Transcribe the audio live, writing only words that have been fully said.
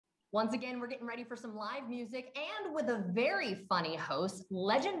Once again, we're getting ready for some live music and with a very funny host,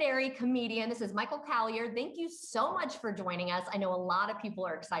 legendary comedian. This is Michael Collier. Thank you so much for joining us. I know a lot of people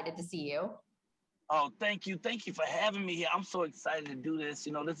are excited to see you. Oh, thank you. Thank you for having me here. I'm so excited to do this.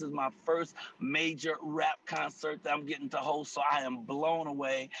 You know, this is my first major rap concert that I'm getting to host, so I am blown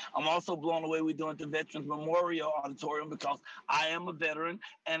away. I'm also blown away we're doing it at the Veterans Memorial Auditorium because I am a veteran,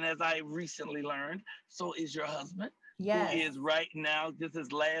 and as I recently learned, so is your husband. Yes. Who is right now, this is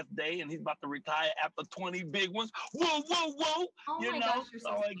his last day, and he's about to retire after 20 big ones. Whoa, whoa, whoa. Oh you my know, gosh, you're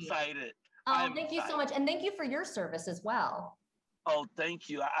so excited. Thank you so much. And thank you for your service as well. Oh, thank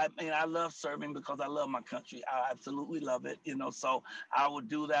you. I mean, I love serving because I love my country. I absolutely love it, you know, so I will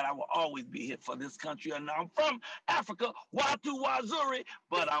do that. I will always be here for this country. And I'm from Africa, Watu Wazuri,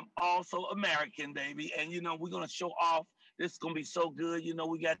 but I'm also American, baby. And, you know, we're going to show off. This is going to be so good. You know,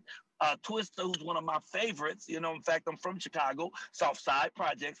 we got Twister, who's one of my favorites. You know, in fact, I'm from Chicago, South Side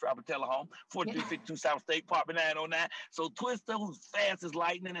Projects, Robert Taylor Home, 4352 South State, Apartment 909. So Twister, who's fast as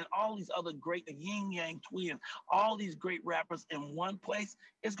lightning, and all these other great, the Yin Yang Twins, all these great rappers in one place.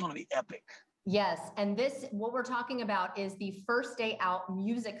 It's going to be epic. Yes. And this, what we're talking about is the First Day Out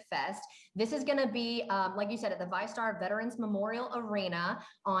Music Fest. This is going to be, like you said, at the VyStar Veterans Memorial Arena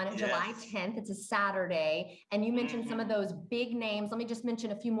on July 10th. It's a Saturday. And you mentioned some of those big names. Let me just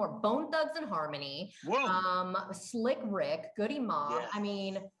mention a few more. Bone Thugs and Harmony, Slick Rick, Goody Mob. I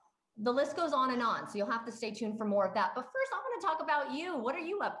mean, the list goes on and on. So you'll have to stay tuned for more of that. But first, I want to talk about you. What are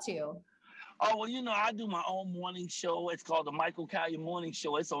you up to? Oh, well, you know, I do my own morning show. It's called the Michael Collier Morning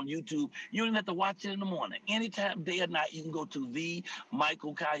Show. It's on YouTube. You don't have to watch it in the morning. Anytime, day or night, you can go to the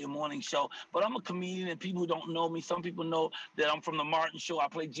Michael Collier Morning Show. But I'm a comedian, and people who don't know me, some people know that I'm from the Martin Show. I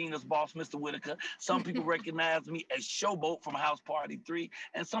play Gina's boss, Mr. Whitaker. Some people recognize me as Showboat from House Party 3.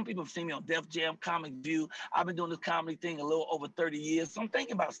 And some people have seen me on Def Jam, Comic View. I've been doing this comedy thing a little over 30 years, so I'm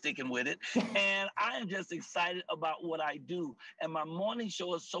thinking about sticking with it. And I am just excited about what I do. And my morning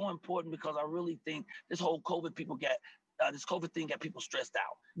show is so important because I really think this whole COVID this COVID thing got people stressed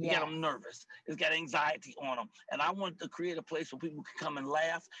out. It got them nervous. It's got anxiety on them. And I wanted to create a place where people can come and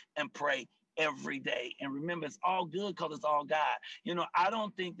laugh and pray every day. And remember, it's all good because it's all God. You know, I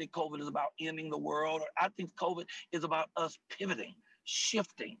don't think that COVID is about ending the world. I think COVID is about us pivoting,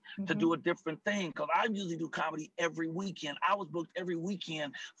 shifting to do a different thing. Because I usually do comedy every weekend. I was booked every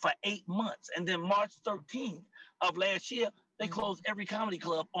weekend for 8 months. And then March 13th of last year, they closed every comedy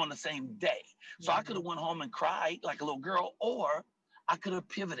club on the same day. So I could have went home and cried like a little girl, or I could have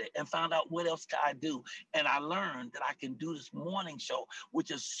pivoted and found out what else could I do. And I learned that I can do this morning show,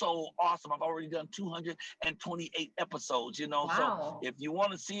 which is so awesome. I've already done 228 episodes, you know. So if you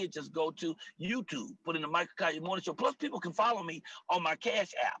want to see it, just go to YouTube, put in the Michael Collier Morning Show. Plus, people can follow me on my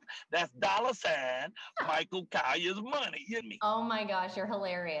Cash App. That's $ Michael Collier's Money. You know me? Oh my gosh, you're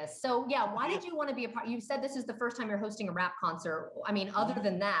hilarious. So yeah, why did you want to be a part? You said this is the first time you're hosting a rap concert. I mean, other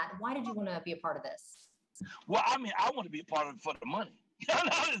than that, why did you want to be a part of this? Well, I mean, I want to be a part of it for the money.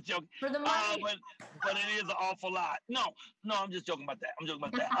 I'm just joking. For the money? But it is an awful lot. No, I'm just joking about that. I'm joking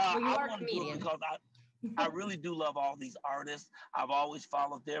about that. Well, you I are want a to do it because I really do love all these artists. I've always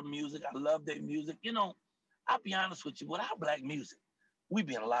followed their music. I love their music. You know, I'll be honest with you. Without black music, we'd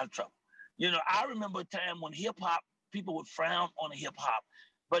be in a lot of trouble. You know, I remember a time when hip-hop, people would frown on hip-hop.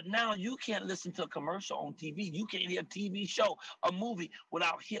 But now you can't listen to a commercial on TV. You can't hear a TV show, a movie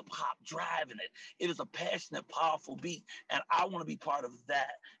without hip hop driving it. It is a passionate, powerful beat. And I want to be part of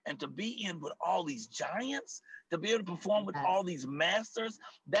that. And to be in with all these giants, to be able to perform with all these masters,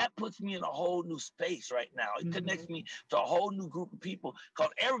 that puts me in a whole new space right now. It connects me to a whole new group of people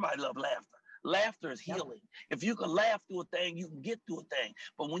because everybody loves laughter. Laughter is healing. If you can laugh through a thing, you can get through a thing.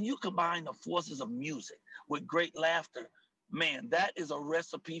 But when you combine the forces of music with great laughter, man, that is a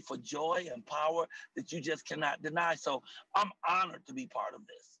recipe for joy and power that you just cannot deny. So I'm honored to be part of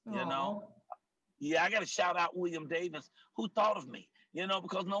this, you know? Yeah, I got to shout out William Davis, who thought of me, you know,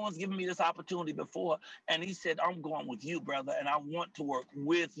 because no one's given me this opportunity before. And he said, I'm going with you, brother, and I want to work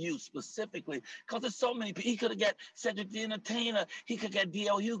with you specifically because there's so many people. He could have got Cedric the Entertainer. He could have got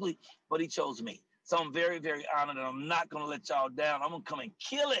D.L. Hughley, but he chose me. So I'm very, very honored, and I'm not going to let y'all down. I'm going to come and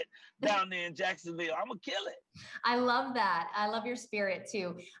kill it down there in Jacksonville. I'm going to kill it. I love that. I love your spirit,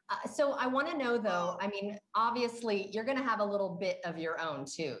 too. So I want to know, though, I mean, obviously, you're going to have a little bit of your own,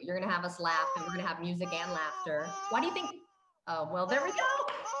 too. You're going to have us laugh, and we're going to have music and laughter. Why do you think? Oh, well, there we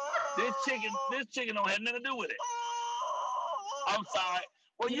go. This chicken don't have nothing to do with it. I'm sorry.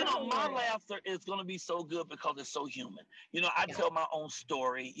 Well, You don't my worry. laughter is going to be so good because it's so human. I Yeah. tell my own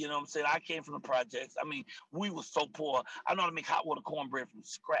story. You know what I'm saying? I came from the projects. I mean, we were so poor. I know how to make hot water cornbread from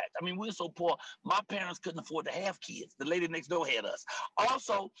scratch. I mean, we were so poor. My parents couldn't afford to have kids. The lady next door had us.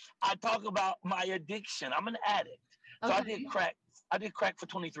 Also, I talk about my addiction. I'm an addict. So I did Okay. crack. I did crack for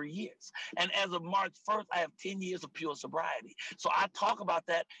 23 years. And as of March 1st, I have 10 years of pure sobriety. So I talk about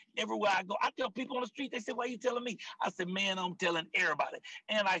that everywhere I go. I tell people on the street, they say, why are you telling me? I said, man, I'm telling everybody.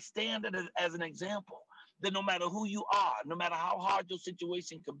 And I stand as an example that no matter who you are, no matter how hard your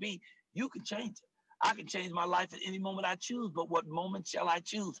situation could be, you can change it. I can change my life at any moment I choose, but what moment shall I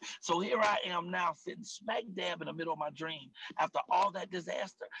choose? So here I am now sitting smack dab in the middle of my dream after all that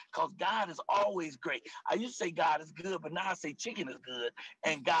disaster, because God is always great. I used to say God is good, but now I say chicken is good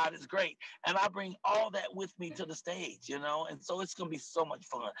and God is great. And I bring all that with me to the stage, and so it's going to be so much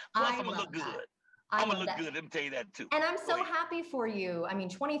fun. Plus, I I'm going to love look that. good. I I'm going to love look that. good. Let me tell you that too. And I'm Go so ahead. happy for you. I mean,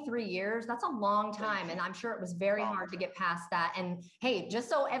 23 years, that's a long Thank time. you. And I'm sure it was very Long hard to time. get past that. And hey, just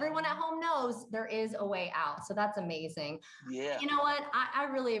so everyone at home knows, there is a way out. So that's amazing. Yeah. You know what? I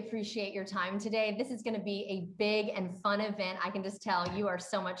really appreciate your time today. This is going to be a big and fun event. I can just tell you are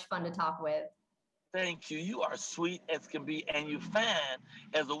so much fun to talk with. Thank you. You are sweet as can be, and you fine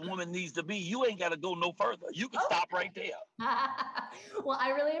as a woman needs to be. You ain't got to go no further. You can stop right there. Well,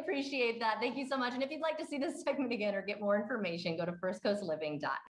 I really appreciate that. Thank you so much. And if you'd like to see this segment again or get more information, go to firstcoastliving.net.